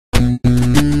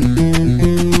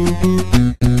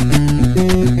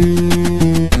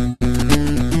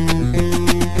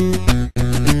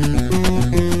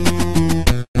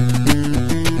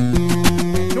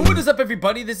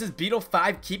Everybody, this is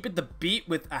Beetle5 keeping the beat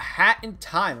with a hat in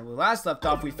time. When we last left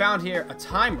off, we found here a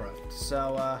time rift.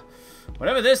 So,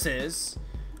 whatever this is,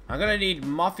 I'm gonna need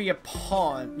Mafia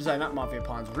Pawns. Sorry, not Mafia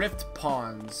Pawns, Rift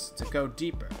Pawns to go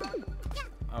deeper.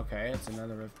 Okay, it's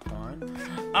another Rift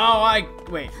Pawn. Oh,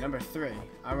 wait, number 3.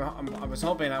 I was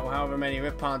hoping that however many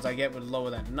Rift Pawns I get would lower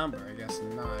that number. I guess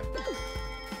not.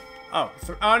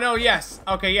 Oh no, yes.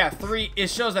 Okay, yeah, 3. It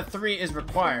shows that 3 is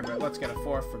required, but let's get a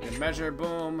 4 for good measure.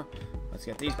 Boom. Let's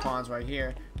get these pawns right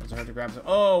here. Doesn't hurt to grab some.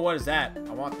 Oh, what is that?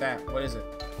 I want that. What is it?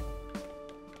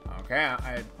 Okay,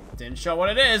 I didn't show what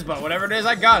it is, but whatever it is,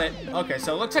 I got it. Okay,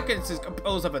 so it looks like it's just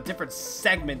composed of different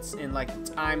segments in like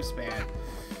time span.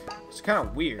 It's kind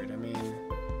of weird. I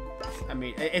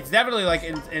mean, it's definitely like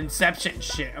Inception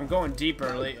shit. I'm going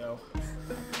deeper, Leo.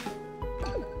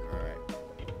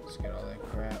 Let's get all that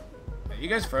crap. Are you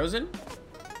guys frozen?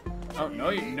 Oh no,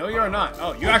 you're not.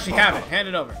 Oh, you actually have it. Hand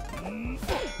it over.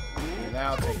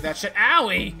 I'll take that shit.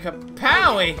 Owie!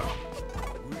 Kapowie!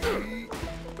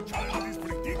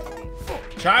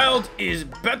 Child is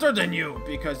better than you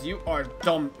because you are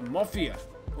dumb mafia.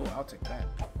 Oh, I'll take that.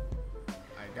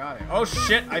 I got it. Oh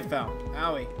shit, I fell.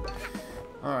 Owie.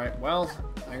 Alright, well,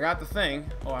 I got the thing.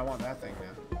 Oh, I want that thing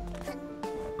now.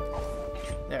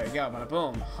 There we go, bada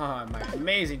boom. Haha, my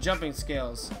amazing jumping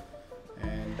skills.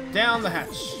 And down the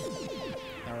hatch.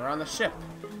 Now we're on the ship.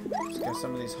 Let's get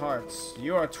some of these hearts.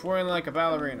 You are twirling like a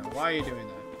ballerina. Why are you doing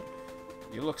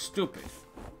that? You look stupid.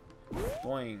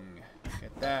 Boing.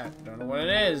 Get that. Don't know what it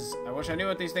is. I wish I knew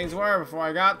what these things were before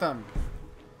I got them.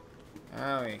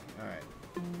 Owie. Alright.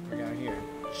 What we got here?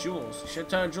 Jewels. Shit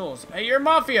ton of jewels. Hey, you're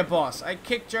Mafia boss. I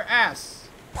kicked your ass.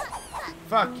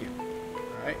 Fuck you.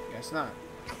 Alright. Guess not.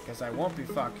 Guess I won't be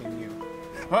fucking you.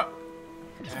 Huh.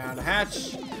 Down the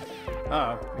hatch.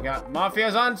 Uh oh, we got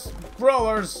Mafias on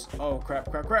rollers. Oh, crap.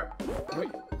 Wait,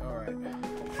 alright.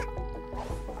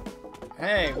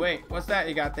 Hey, wait, what's that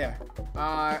you got there?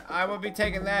 I will be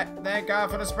taking that. Thank God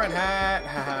for the sprint hat.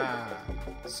 Haha.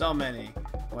 So many.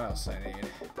 What else I need?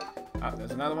 Oh,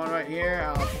 there's another one right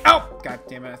here. Oh! God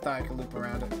damn it, I thought I could loop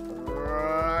around it.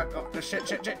 Oh, shit.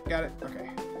 Got it.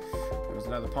 Okay. There's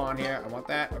another pawn here. I want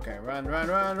that. Okay, run.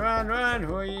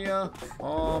 Hoo-yah.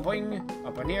 Oh, boing.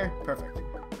 Up on here. Perfect.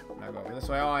 Now go over this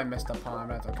way. Oh, I missed a pawn.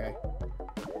 That's okay.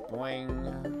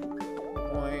 Boing.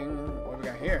 Boing. What do we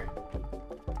got here?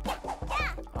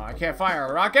 Oh, I can't fire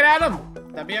a rocket at him.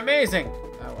 That'd be amazing.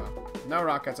 Oh, well. No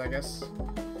rockets, I guess.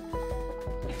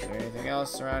 Is there anything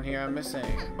else around here I'm missing?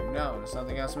 No, there's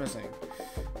nothing else missing.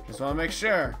 Just want to make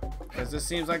sure. Because this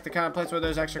seems like the kind of place where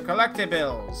there's extra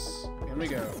collectibles. Here we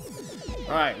go.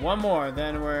 Alright, one more,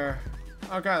 then we're...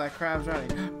 Oh god, that crab's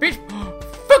running. Beach!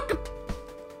 Fuck!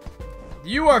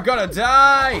 You are gonna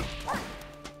die!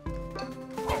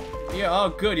 Yeah, oh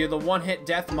good, you're the one-hit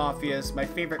death mafias. My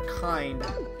favorite kind.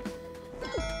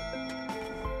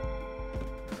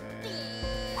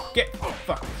 Get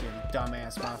fucked, you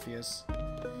dumbass mafias.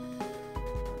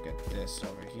 Get this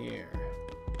over here.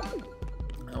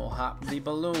 And we'll hop the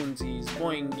balloonsies.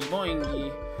 Boingy,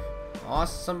 boingy.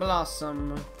 Awesome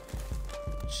blossom.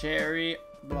 Cherry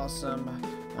blossom.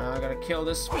 I gotta kill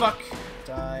this fuck.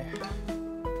 Die.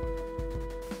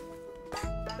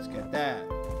 Let's get that.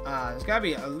 There's gotta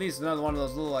be at least another one of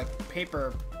those little like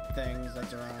paper things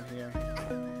that's around here.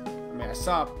 I mean, I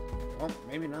saw. Well,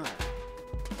 maybe not.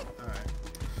 Alright.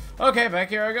 Okay, back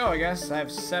here I go, I guess. I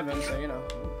have 7, so you know.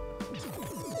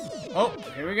 Oh,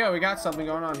 here we go. We got something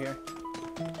going on here.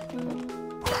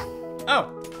 Oh!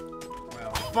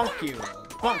 Well, funk you.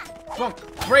 Funk.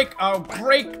 Break! Oh,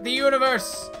 break the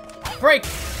universe! Break!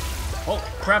 Oh,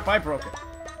 crap, I broke it.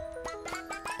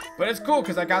 But it's cool,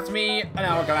 because I got me an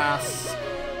hourglass.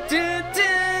 Dun,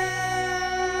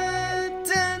 dun,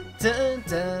 dun, dun,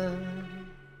 dun.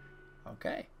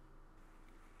 Okay.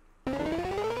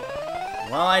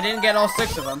 Well, I didn't get all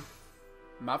 6 of them.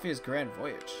 Mafia's Grand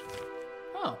Voyage.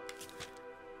 Oh.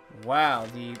 Wow,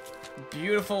 the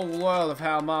beautiful world of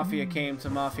how Mafia came to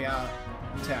Mafia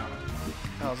Town.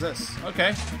 How's this?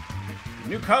 Okay.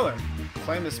 New color.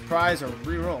 Claim this prize or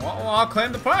reroll. Well, I'll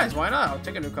claim the prize. Why not? I'll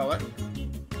take a new color.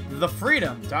 The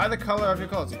Freedom. Dye the color of your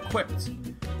clothes. Equipped.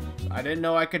 I didn't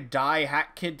know I could dye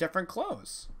Hat Kid different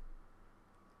clothes.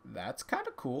 That's kind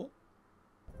of cool.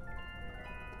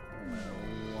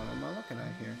 What am I looking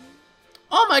at here?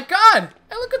 Oh my god!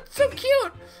 I look so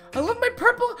cute! I love my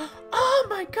purple. Oh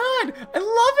my god! I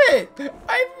love it!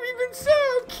 I'm even so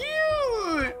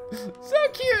cute! So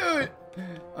cute!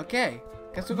 Okay.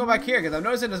 Guess we'll go back here, because I'm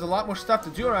noticing there's a lot more stuff to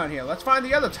do around here. Let's find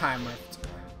the other time rift.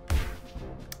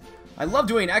 I love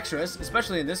doing extras,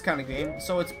 especially in this kind of game.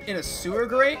 So it's in a sewer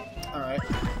grate. Alright.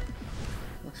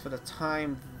 Looks for the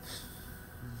time...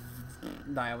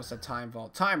 Nah, I almost said time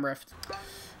vault. Time rift.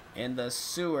 In the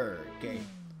sewer gate.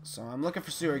 So I'm looking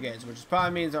for sewer gates, which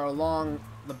probably means they're along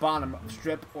the bottom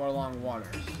strip or along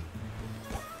waters.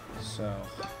 So...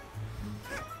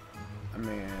 I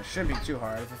mean, it shouldn't be too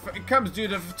hard. If it comes too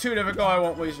difficult, I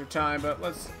won't waste your time, but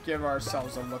let's give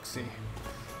ourselves a look-see.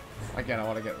 Again, I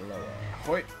want to get lower.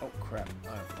 Wait, oh crap,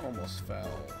 I almost fell.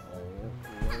 Oh,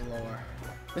 a little lower.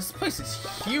 This place is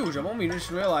huge. I'm only just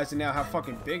realizing now how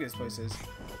fucking big this place is.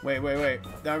 Wait.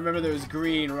 I remember there was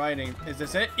green writing. Is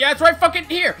this it? Yeah, it's right fucking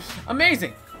here.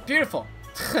 Amazing. Beautiful.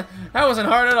 That wasn't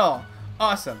hard at all.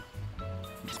 Awesome.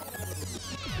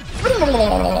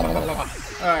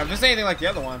 Alright, if this is anything like the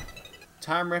other one.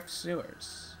 Time rift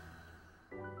sewers.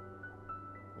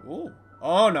 Ooh.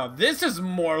 Oh no, this is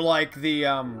more like the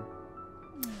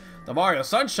Mario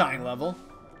Sunshine level.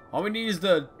 All we need is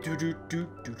the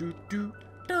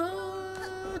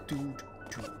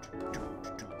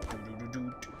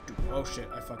oh shit,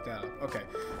 I fucked that up. Okay,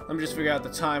 let me just figure out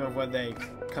the time of when they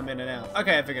come in and out.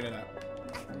 Okay, I figured it out.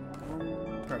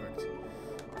 Perfect.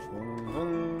 Boom,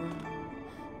 boom.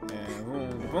 And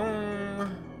boom,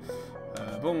 boom.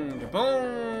 Boom, da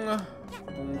boom.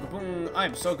 Boom, da boom.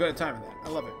 I'm so good at timing that. I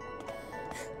love it.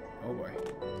 Oh boy.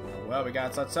 Well, we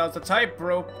got ourselves a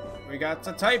tightrope. We got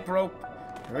a tightrope.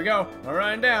 Here we go. We're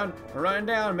running down. We're running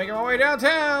down. Making my way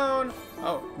downtown.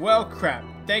 Oh, well, crap.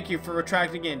 Thank you for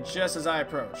retracting in just as I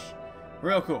approach.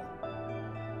 Real cool.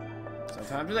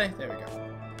 Sometime today. There we go.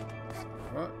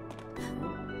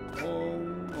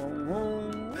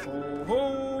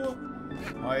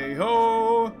 Hi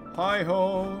ho, hi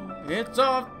ho. It's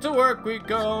off to work we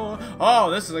go. Oh,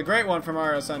 this is a great one from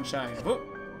Mario Sunshine. Whoop.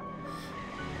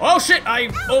 Oh shit! I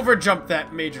overjumped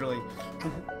that majorly.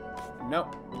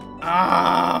 Nope.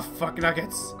 Ah, fuck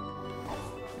nuggets.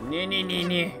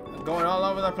 Nee. I'm going all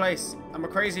over the place. I'm a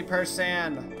crazy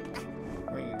person.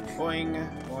 Boing, boing,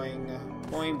 boing,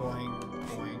 boing, boing,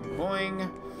 boing, boing.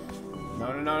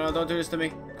 No, don't do this to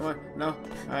me. Come on, no.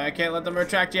 I can't let them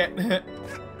retract yet.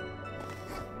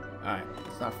 Alright,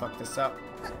 let's not fuck this up.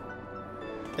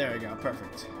 There we go,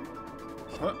 perfect.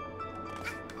 Whoop.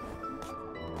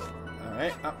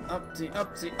 Alright, upsy,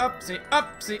 ups.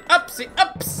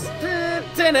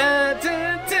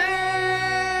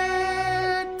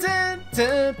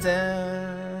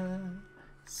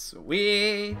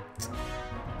 Sweet.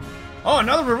 Oh,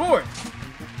 another reward.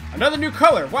 Another new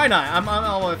color. Why not? I'm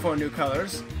all for new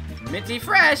colors. Minty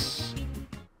fresh.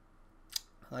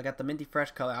 I got the minty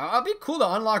fresh color. I'll be cool to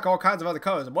unlock all kinds of other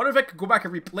colors. I wonder if I could go back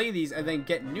and replay these and then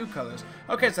get new colors.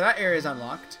 Okay, so that area is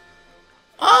unlocked.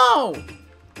 Oh!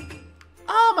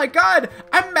 Oh my god!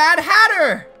 I'm Mad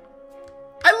Hatter!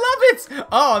 I love it!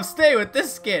 Oh, I'm staying with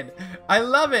this skin. I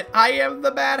love it. I am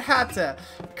the Mad Hatter.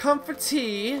 Come for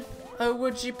tea. Oh,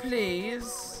 would you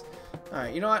please?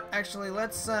 Alright, you know what? Actually,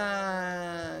 let's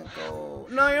go...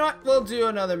 No, you know what? We'll do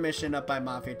another mission up by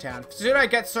Mafia Town. As soon as I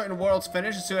get certain worlds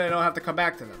finished, as soon as I don't have to come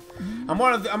back to them. I'm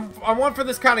one for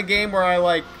this kind of game where I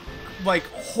like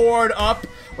hoard up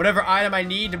whatever item I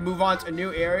need to move on to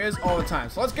new areas all the time.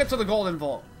 So let's get to the Golden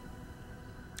Vault.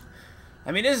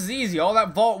 I mean, this is easy. All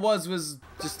that vault was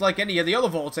just like any of the other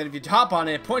vaults, and if you hop on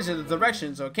it, it points in the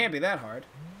direction, so it can't be that hard.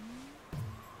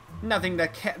 Nothing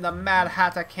that the Mad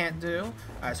Hatter can't do.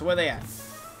 Alright, so where are they at?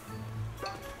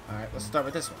 Alright, let's start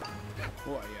with this one.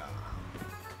 Oh, yeah.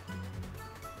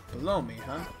 Below me,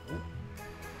 huh? Ooh.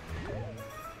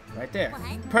 Right there.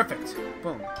 Perfect.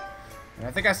 Boom. And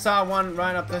I think I saw one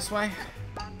running up this way.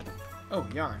 Oh,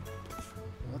 yarn.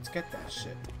 Let's get that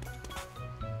shit.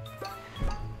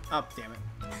 Oh, damn it.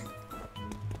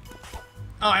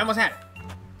 Oh, I almost had it.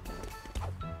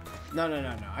 No.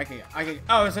 I can.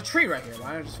 Oh, there's a tree right here.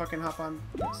 Why don't I just fucking hop on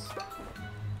this?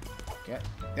 Get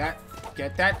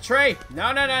that tree.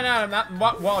 No.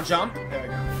 Not wall jump. There we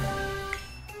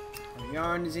go.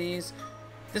 Yarn disease.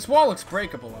 This wall looks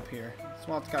breakable up here. This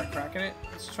wall's got a crack in it.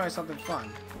 Let's try something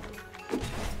fun.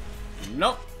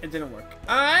 Nope, it didn't work.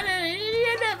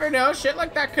 You never know. Shit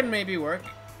like that could maybe work.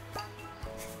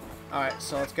 Alright,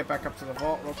 so let's get back up to the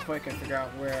vault real quick and figure out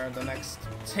where the next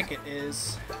ticket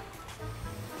is.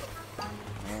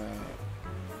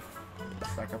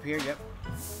 Back up here, yep.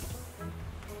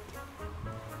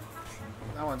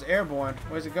 That one's airborne.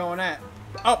 Where's it going at?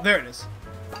 Oh, there it is.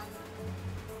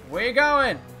 Where you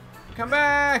going? Come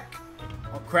back!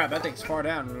 Oh crap, that thing's far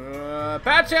down.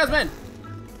 Pat Jasmine!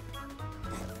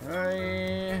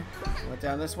 Hurry. Went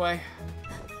down this way.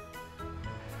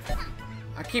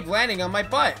 I keep landing on my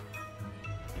butt.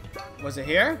 Was it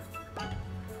here?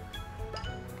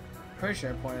 Pretty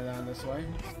sure I pointed down this way.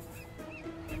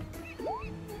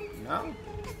 No?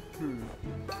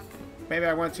 Maybe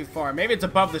I went too far. Maybe it's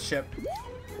above the ship.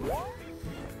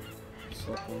 Let's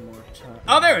look one more time.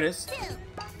 Oh, there it is.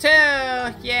 2!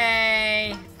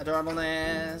 Yay!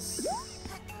 Adorableness.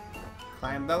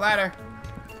 Climb the ladder.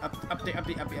 Up the.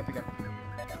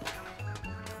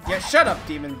 Yeah, shut up,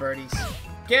 demon birdies.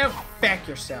 Give back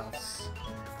yourselves.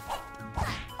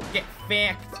 Get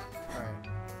fact. Alright.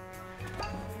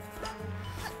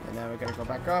 And now we gotta go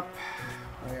back up.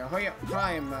 Hoya,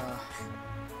 climb.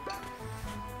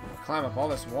 Climb up all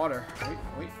this water.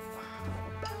 Wait.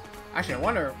 Actually, I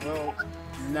wonder. Well,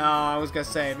 no, I was gonna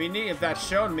say it'd be neat if that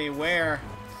showed me where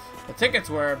the tickets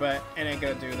were, but it ain't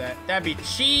gonna do that. That'd be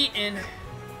cheating.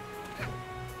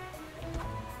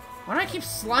 Why do I keep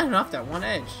sliding off that one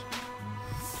edge?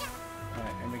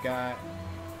 Alright, and we got.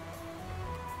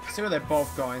 See where they're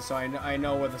both going, so I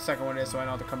know where the second one is, so I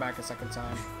know to come back a second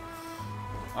time.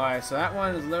 Alright, so that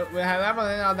one is we have that one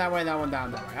down that way, that one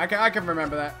down that way. I can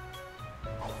remember that.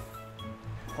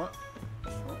 What?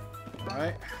 Oh,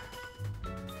 alright.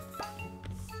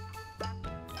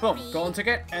 Boom, golden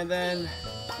ticket, and then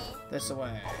this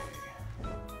away.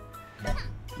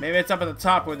 Maybe it's up at the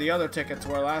top where the other tickets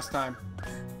were last time.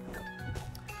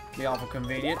 Be awful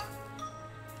convenient.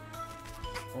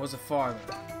 Or was it farther?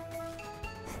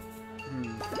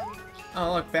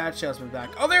 Oh, look, Bad Salesman's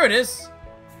back. Oh, there it is!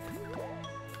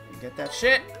 Get that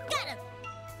shit.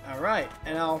 Alright,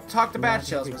 and I'll talk to Bad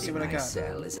Salesman, see what I got.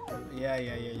 Yeah,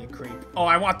 you creep. Oh,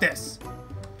 I want this!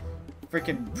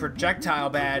 Freaking projectile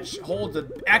badge. Hold the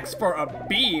X for a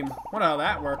beam. Wonder how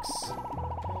that works.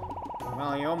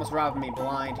 Well, you almost robbed me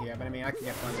blind here, but I mean, I can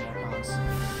get plenty more pounds.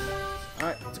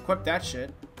 Alright, let's equip that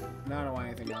shit. No, I don't want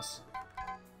anything else.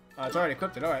 Oh, it's already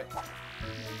equipped it, alright.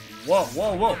 Whoa!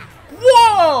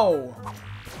 Whoa!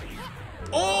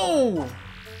 Oh!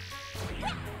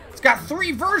 It's got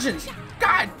 3 versions!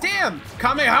 God damn!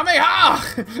 Kamehameha!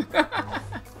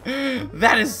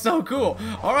 That is so cool.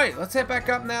 Alright, let's head back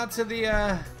up now to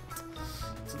the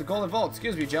Golden Vault.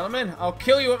 Excuse me, gentlemen. I'll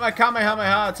kill you with my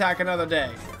Kamehameha attack another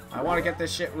day. I want to get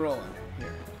this shit rolling.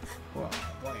 Here. Whoa,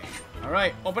 boy.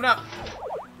 Alright, open up.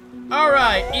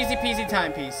 Alright, easy peasy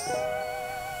timepiece.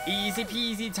 Easy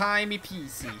peasy timey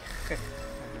peasy.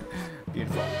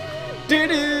 Beautiful. Do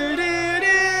do do do.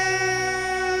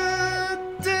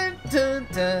 Dun dun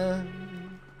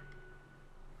dun.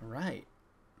 Alright.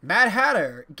 Mad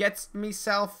Hatter gets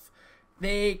myself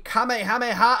the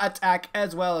Kamehameha attack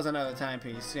as well as another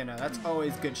timepiece. You know, that's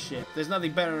always good shit. There's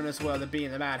nothing better in this world than being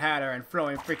the Mad Hatter and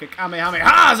throwing freaking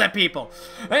Kamehamehas at people.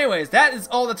 Anyways, that is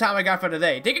all the time I got for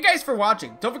today. Thank you guys for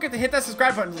watching. Don't forget to hit that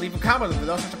subscribe button and leave a comment for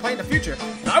those who want to play in the future.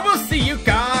 And I will see you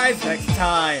guys next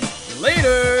time.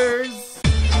 Later!